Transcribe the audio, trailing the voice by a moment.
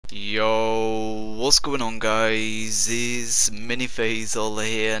Yo, what's going on guys, it's MiniFaiselYT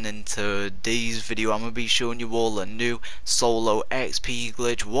here, and in today's video I'm going to be showing you all a new solo XP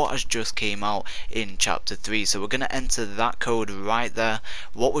glitch what has just came out in chapter 3. So we're going to enter that code right there,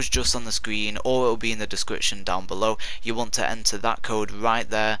 what was just on the screen, or it will be in the description down below. You want to enter that code right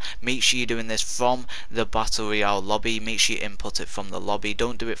there. Make sure you're doing this from the Battle Royale lobby, make sure you input it from the lobby,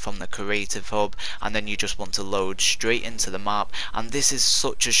 don't do it from the creative hub, and then you just want to load straight into the map. And this is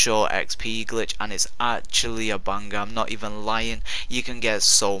such a short XP glitch and it's actually a banger, I'm not even lying. You can get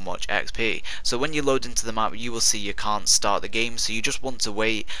so much XP. So when you load into the map you will see you can't start the game, so you just want to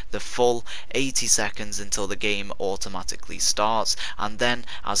wait the full 80 seconds until the game automatically starts, and then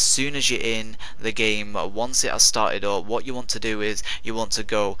as soon as you're in the game, once it has started up, what you want to do is you want to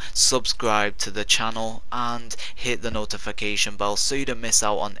go subscribe to the channel and hit the notification bell so you don't miss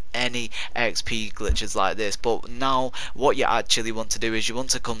out on any XP glitches like this. But now what you actually want to do is you want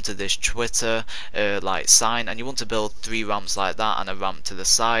to come to this Twitter like sign, and you want to build 3 ramps like that and a ramp to the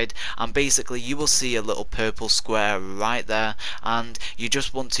side, and basically you will see a little purple square right there, and you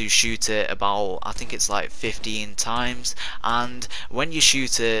just want to shoot it about, I think it's like 15 times, and when you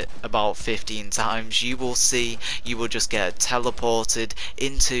shoot it about 15 times you will see you will just get teleported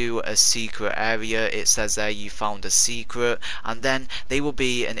into a secret area. It says there you found a secret, and then there will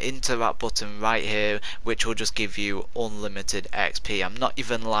be an interact button right here which will just give you unlimited XP. I'm not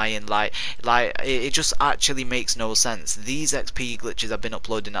even lying, like it just actually makes no sense. These XP glitches I've been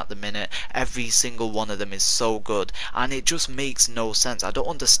uploading at the minute, every single one of them is so good and it just makes no sense. I don't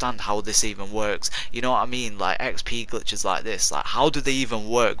understand how this even works, you know what I mean? Like XP glitches like this, like how do they even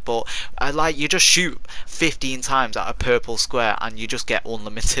work? But like you just shoot 15 times at a purple square and you just get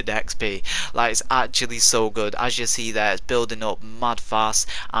unlimited XP. Like it's actually so good. As you see there, it's building up mad fast,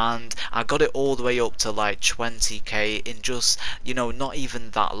 and I got it all the way up to like 20k in just, you know, not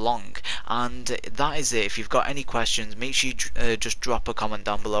even that long. And that is it. If you've got any questions, make sure you just drop a comment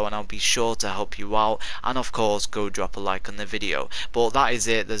down below and I'll be sure to help you out, and of course go drop a like on the video. But that is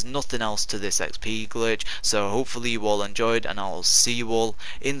it, there's nothing else to this XP glitch, so hopefully you all enjoyed and I'll see you all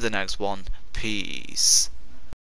in the next one. Peace.